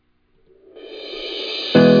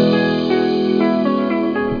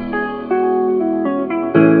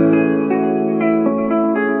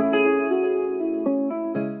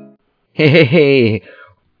Hey.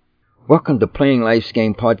 Welcome to Playing Life's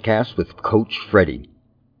Game podcast with Coach Freddie.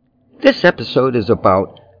 This episode is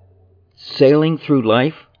about sailing through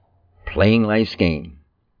life, playing life's game.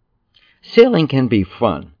 Sailing can be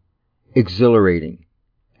fun, exhilarating,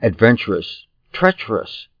 adventurous,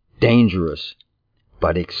 treacherous, dangerous,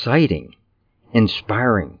 but exciting,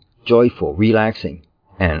 inspiring, joyful, relaxing,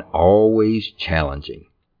 and always challenging.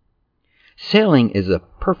 Sailing is a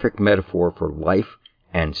perfect metaphor for life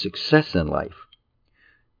and success in life.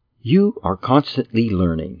 You are constantly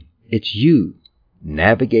learning. It's you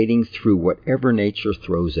navigating through whatever nature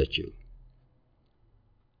throws at you.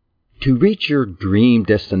 To reach your dream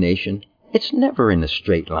destination, it's never in a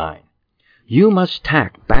straight line. You must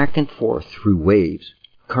tack back and forth through waves,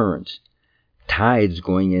 currents, tides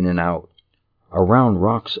going in and out, around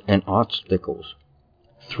rocks and obstacles,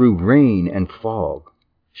 through rain and fog,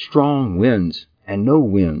 strong winds and no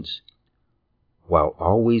winds, while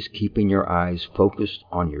always keeping your eyes focused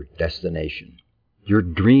on your destination, your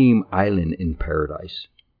dream island in paradise.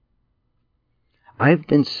 I've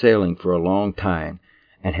been sailing for a long time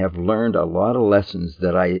and have learned a lot of lessons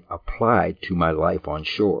that I applied to my life on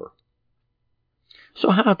shore. So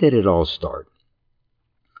how did it all start?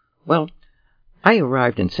 Well, I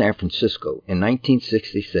arrived in San Francisco in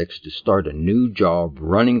 1966 to start a new job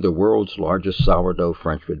running the world's largest sourdough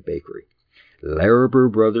French bread bakery,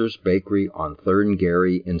 Lariber Brothers Bakery on 3rd and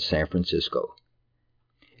Gary in San Francisco.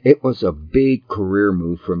 It was a big career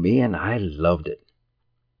move for me, and I loved it.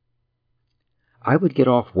 I would get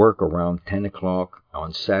off work around 10 o'clock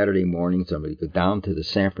on Saturday mornings and would go down to the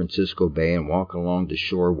San Francisco Bay and walk along the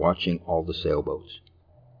shore watching all the sailboats.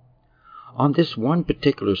 On this one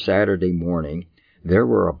particular Saturday morning, there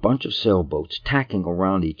were a bunch of sailboats tacking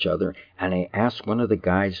around each other, and I asked one of the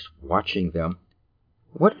guys watching them,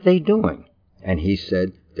 "What are they doing?" And he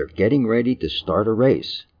said, "They're getting ready to start a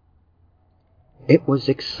race." It was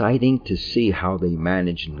exciting to see how they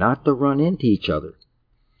managed not to run into each other.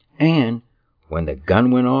 And when the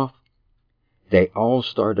gun went off, they all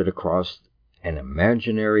started across an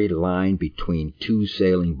imaginary line between two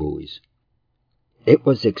sailing buoys. It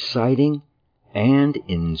was exciting and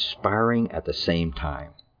inspiring at the same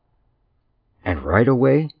time. And right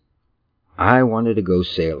away, I wanted to go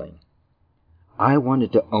sailing. I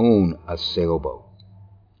wanted to own a sailboat.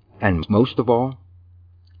 And most of all,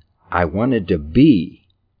 I wanted to be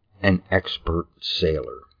an expert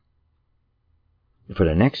sailor. For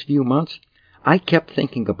the next few months, I kept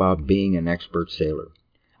thinking about being an expert sailor.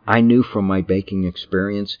 I knew from my baking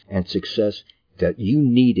experience and success that you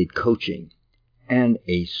needed coaching and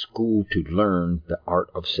a school to learn the art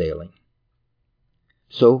of sailing.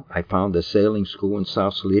 So I found a sailing school in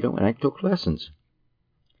Sausalito and I took lessons.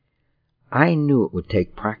 I knew it would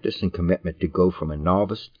take practice and commitment to go from a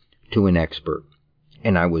novice to an expert,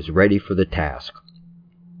 and I was ready for the task.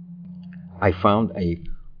 I found a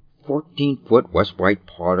 14-foot West White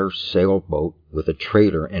Potter sailboat with a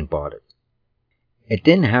trailer and bought it. It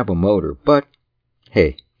didn't have a motor, but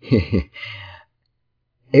hey, it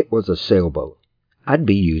was a sailboat. I'd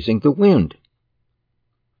be using the wind.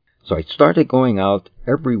 So I started going out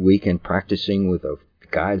every weekend practicing with the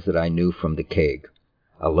guys that I knew from the Keg,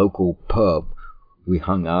 a local pub we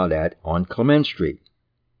hung out at on Clement Street.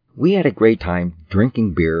 We had a great time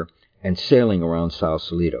drinking beer and sailing around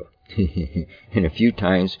Sausalito. And a few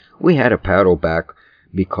times we had to paddle back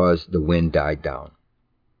because the wind died down.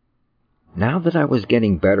 Now that I was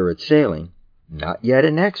getting better at sailing, not yet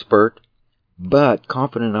an expert, but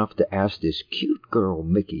confident enough to ask this cute girl,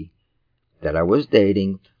 Mickey, that I was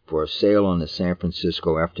dating for a sail on a San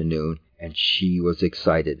Francisco afternoon, and she was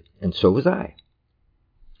excited, and so was I.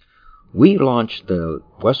 We launched the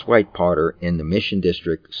West White Potter in the Mission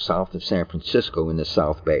District south of San Francisco in the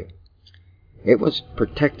South Bay. It was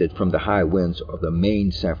protected from the high winds of the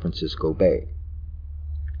main San Francisco Bay.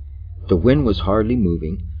 The wind was hardly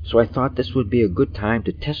moving, so I thought this would be a good time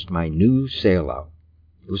to test my new sail out.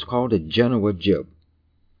 It was called a Genoa jib.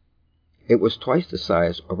 It was twice the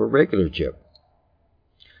size of a regular jib.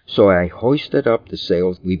 So I hoisted up the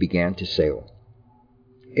sails. We began to sail.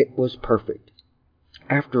 It was perfect.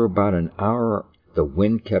 After about an hour, the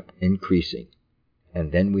wind kept increasing,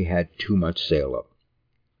 and then we had too much sail up.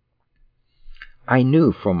 I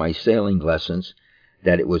knew from my sailing lessons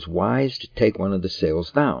that it was wise to take one of the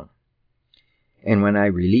sails down. And when I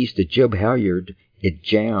released the jib halyard, it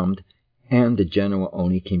jammed, and the Genoa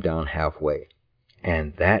only came down halfway,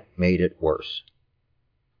 and that made it worse.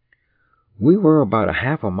 We were about a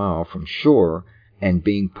half a mile from shore and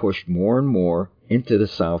being pushed more and more into the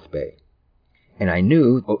South Bay. And I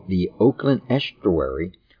knew the Oakland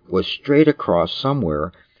estuary was straight across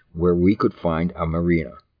somewhere where we could find a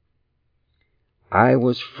marina. I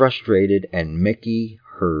was frustrated, and Mickey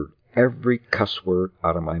heard every cuss word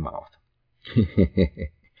out of my mouth.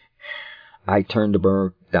 I turned the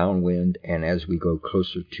boat downwind, and as we go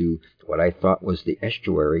closer to what I thought was the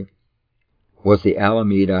estuary, was the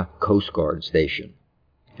Alameda Coast Guard station,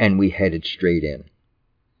 and we headed straight in.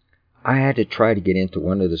 I had to try to get into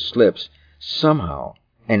one of the slips somehow,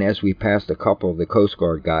 and as we passed a couple of the Coast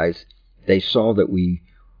Guard guys, they saw that we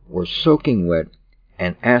were soaking wet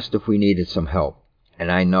and asked if we needed some help,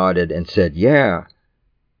 and I nodded and said, yeah.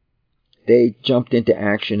 They jumped into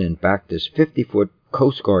action and backed this 50-foot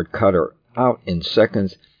Coast Guard cutter out in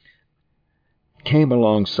seconds, came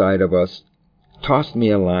alongside of us, tossed me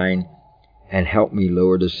a line, and helped me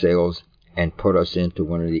lower the sails and put us into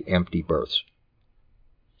one of the empty berths.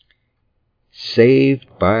 Saved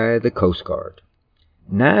by the Coast Guard.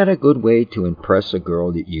 Not a good way to impress a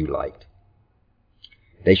girl that you liked.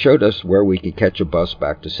 They showed us where we could catch a bus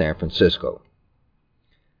back to San Francisco.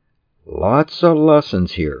 Lots of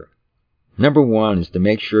lessons here. Number 1 is to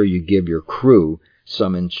make sure you give your crew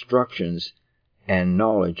some instructions and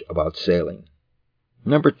knowledge about sailing.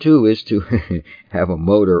 Number 2 is to have a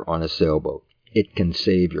motor on a sailboat. It can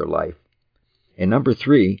save your life. And number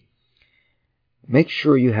 3, make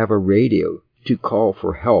sure you have a radio to call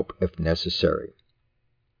for help if necessary.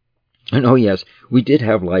 And oh yes, we did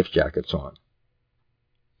have life jackets on.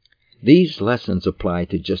 These lessons apply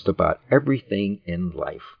to just about everything in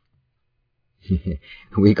life.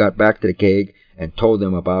 We got back to the keg and told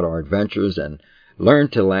them about our adventures and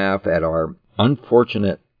learned to laugh at our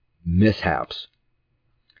unfortunate mishaps.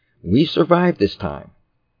 We survived this time,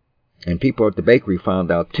 and people at the bakery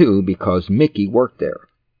found out too because Mickey worked there.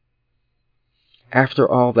 After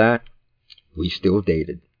all that, we still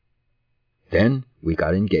dated. Then we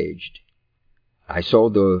got engaged. I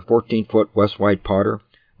sold the 14-foot West White Potter,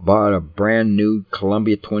 bought a brand new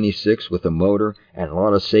Columbia 26 with a motor and a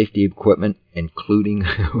lot of safety equipment, including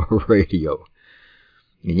a radio.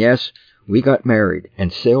 And yes, we got married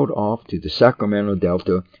and sailed off to the Sacramento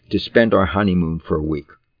Delta to spend our honeymoon for a week.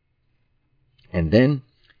 And then,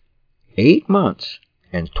 8 months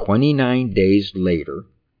and 29 days later,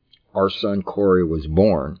 our son Corey was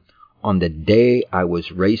born on the day I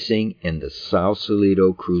was racing in the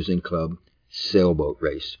Sausalito Cruising Club sailboat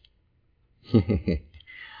race.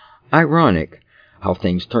 Ironic how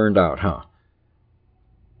things turned out, huh?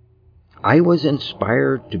 I was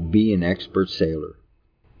inspired to be an expert sailor,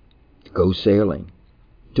 to go sailing,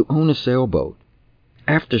 to own a sailboat.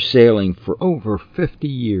 After sailing for over 50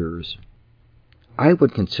 years, I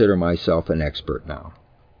would consider myself an expert now.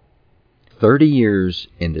 30 years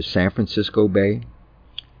in the San Francisco Bay,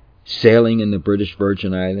 sailing in the British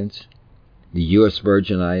Virgin Islands, the U.S.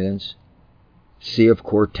 Virgin Islands, Sea of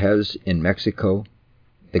Cortez in Mexico,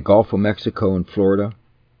 the Gulf of Mexico and Florida.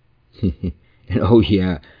 And oh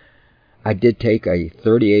yeah, I did take a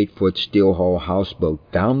 38-foot steel hull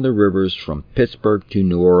houseboat down the rivers from Pittsburgh to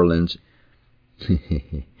New Orleans.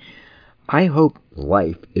 I hope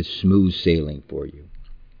life is smooth sailing for you.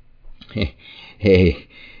 Hey,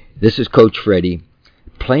 this is Coach Freddie,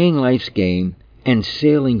 playing life's game and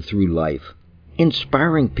sailing through life,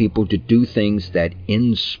 inspiring people to do things that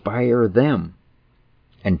inspire them,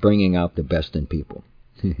 and bringing out the best in people.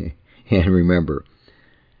 And remember,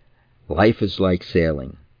 life is like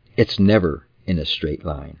sailing. It's never in a straight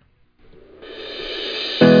line.